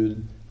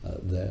afternoon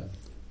there.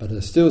 But I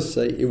still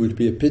say it would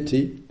be a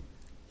pity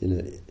in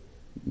an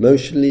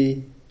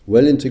emotionally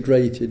well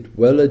integrated,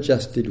 well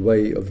adjusted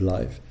way of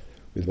life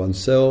with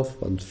oneself,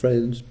 one's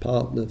friends,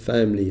 partner,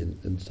 family,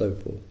 and so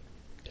forth.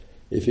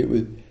 If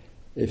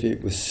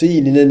it was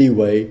seen in any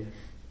way,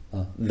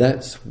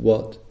 that's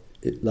what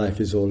life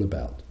is all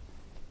about,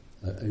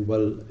 a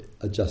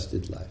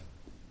well-adjusted life.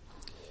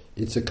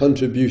 It's a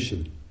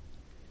contribution.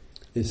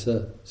 It's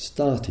a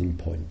starting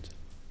point.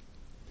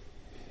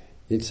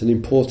 It's an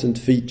important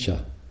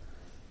feature.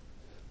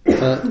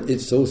 But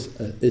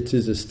it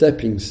is a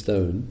stepping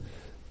stone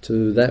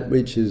to that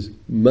which is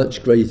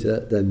much greater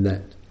than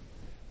that.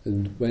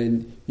 And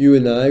when you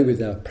and I,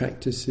 with our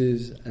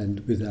practices and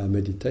with our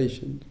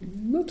meditation,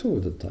 not all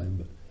the time,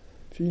 but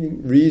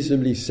feeling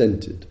reasonably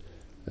centered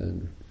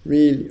and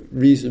really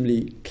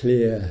reasonably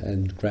clear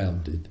and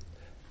grounded,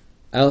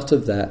 out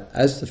of that,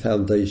 as the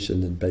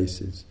foundation and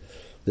basis,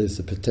 there's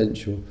the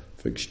potential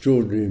for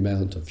extraordinary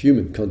amount of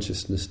human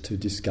consciousness to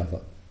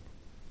discover.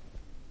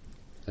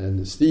 And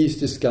it's these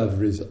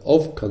discoveries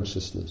of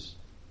consciousness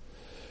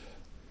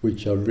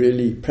which are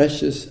really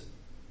precious,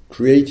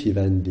 creative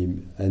and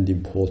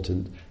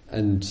important,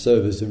 and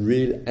serve as a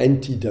real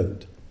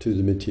antidote to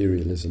the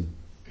materialism,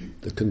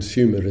 the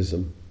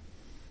consumerism.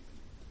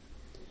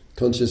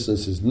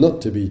 Consciousness is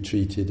not to be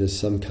treated as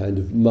some kind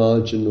of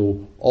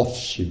marginal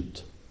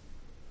offshoot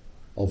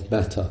of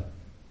matter,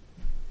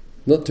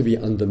 not to be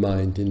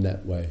undermined in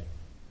that way.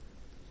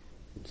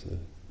 It's a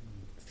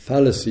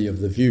fallacy of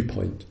the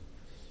viewpoint.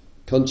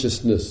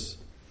 Consciousness,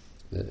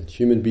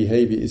 human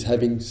behaviour, is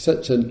having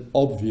such an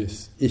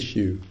obvious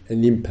issue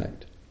and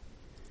impact.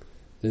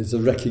 There's a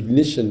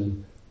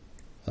recognition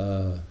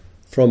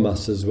from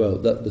us as well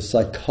that the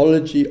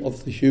psychology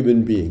of the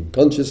human being,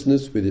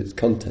 consciousness with its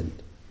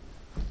content,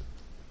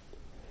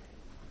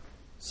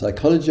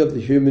 psychology of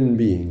the human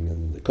being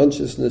and the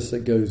consciousness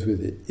that goes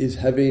with it is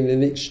having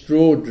an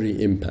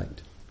extraordinary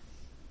impact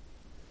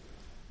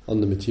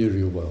on the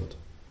material world,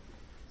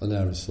 on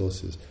our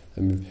resources.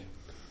 And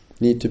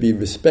we need to be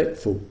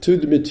respectful to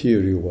the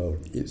material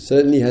world. It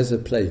certainly has a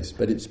place,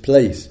 but its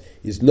place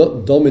is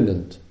not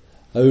dominant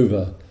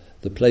over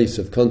the place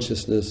of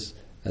consciousness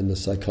and the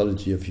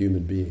psychology of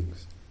human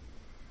beings.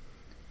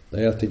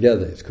 They are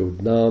together. It's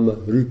called Nama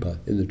Rupa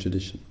in the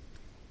tradition.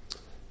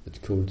 It's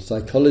called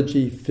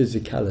psychology,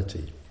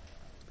 physicality.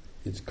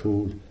 It's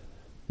called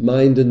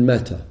mind and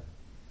matter.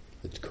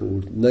 It's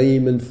called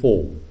name and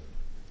form.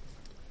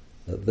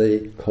 That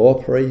they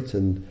cooperate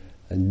and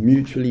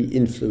mutually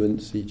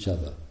influence each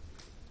other.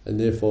 And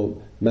therefore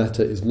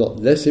matter is not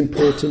less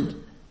important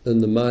than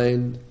the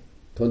mind,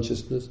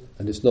 consciousness,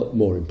 and it's not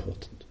more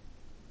important.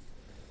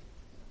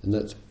 And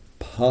that's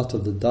part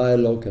of the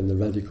dialogue and the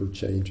radical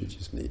change which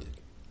is needed,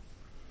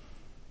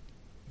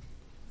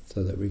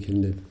 so that we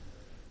can live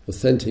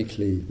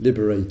authentically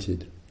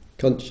liberated,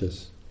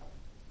 conscious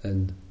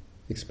and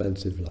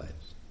expansive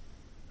lives.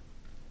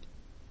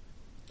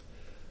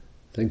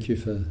 Thank you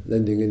for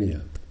lending an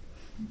ear.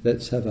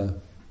 Let's have a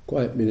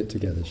quiet minute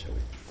together, shall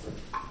we?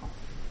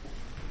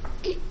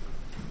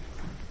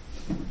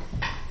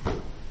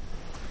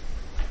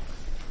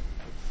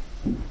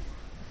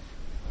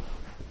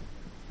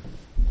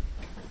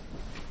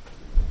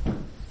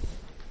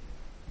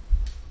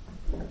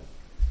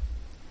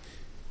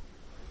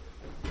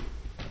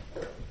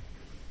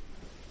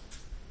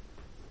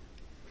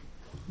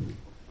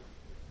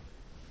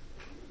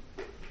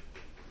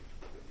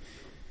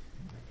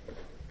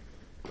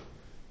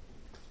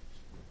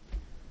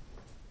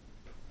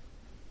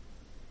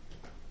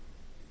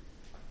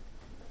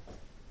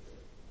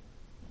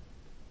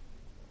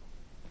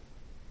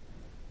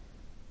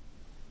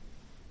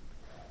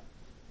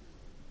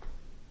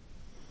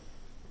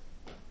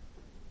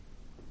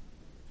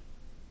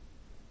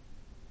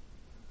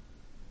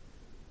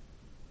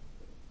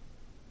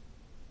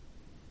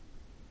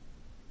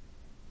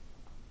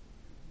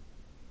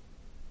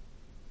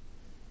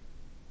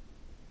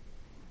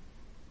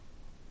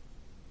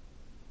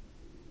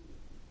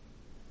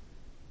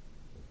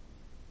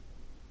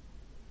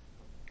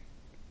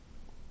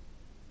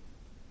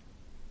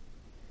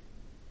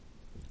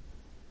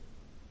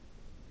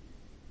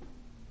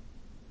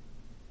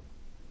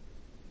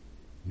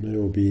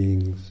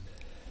 beings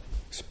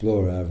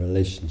explore our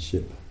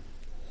relationship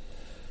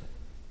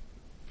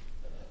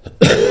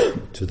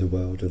to the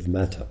world of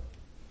matter.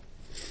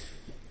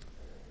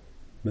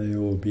 May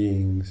all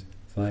beings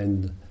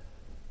find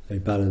a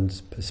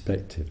balanced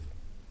perspective.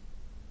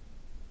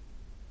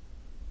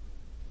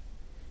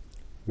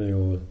 May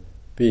all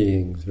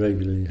beings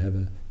regularly have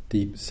a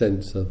deep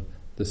sense of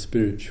the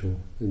spiritual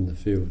in the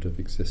field of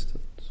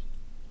existence.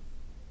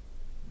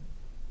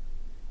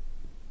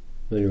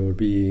 May all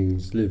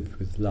beings live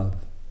with love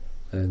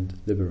and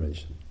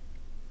liberation.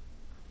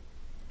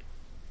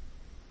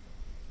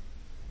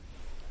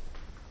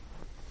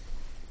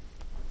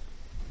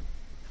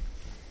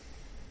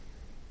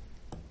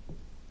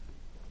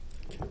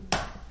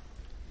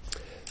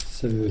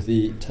 So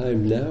the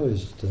time now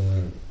is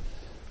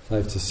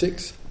 5 to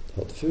 6,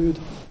 hot food,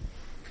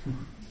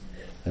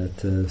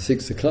 at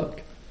 6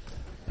 o'clock,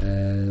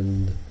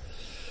 and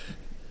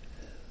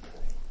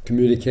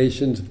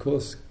communications, of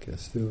course, can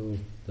still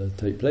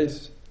take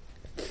place.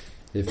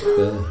 If you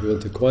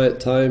want a quiet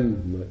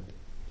time, you might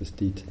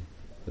just eat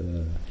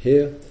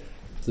here.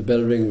 If the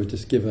bell ring, we'll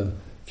just give a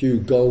few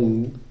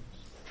gongs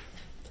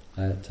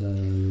at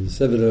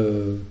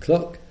 7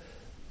 o'clock.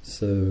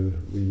 So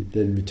we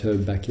then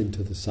return back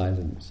into the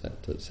silence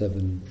at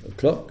 7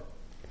 o'clock.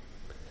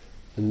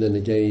 And then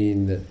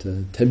again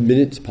at 10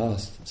 minutes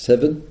past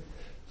 7.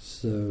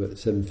 So at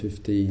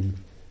 7:15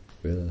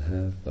 we'll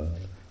have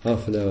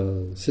half an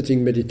hour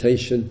sitting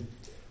meditation,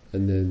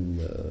 and then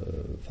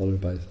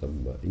followed by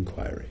some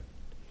inquiry.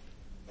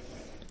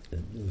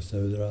 And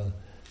also there are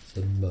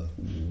some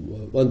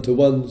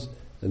one-to-ones,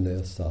 and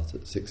they'll start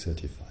at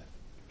 6:35.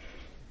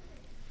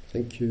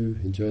 Thank you.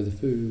 Enjoy the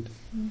food.